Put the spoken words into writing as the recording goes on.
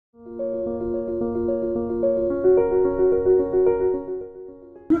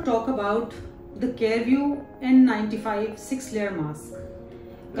to talk about the CareView N-95 6-layer mask.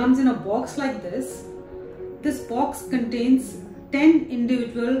 Comes in a box like this. This box contains 10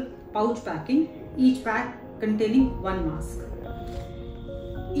 individual pouch packing, each pack containing one mask.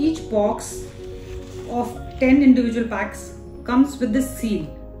 Each box of 10 individual packs comes with this seal.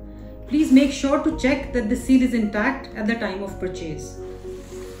 Please make sure to check that the seal is intact at the time of purchase.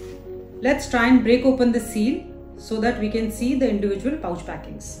 Let's try and break open the seal so that we can see the individual pouch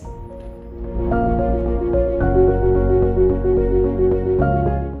packings.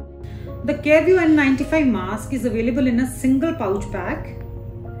 The CareView N-95 mask is available in a single pouch pack.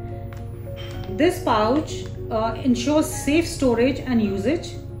 This pouch ensures safe storage and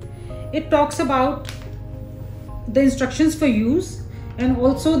usage. It talks about the instructions for use and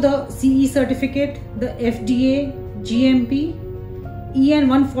also the CE certificate, the FDA, GMP, EN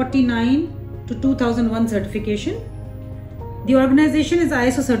 149 to 2001 certification. The organization is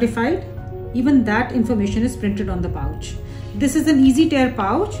ISO certified. Even that information is printed on the pouch. This is an easy tear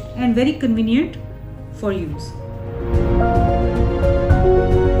pouch and very convenient for use.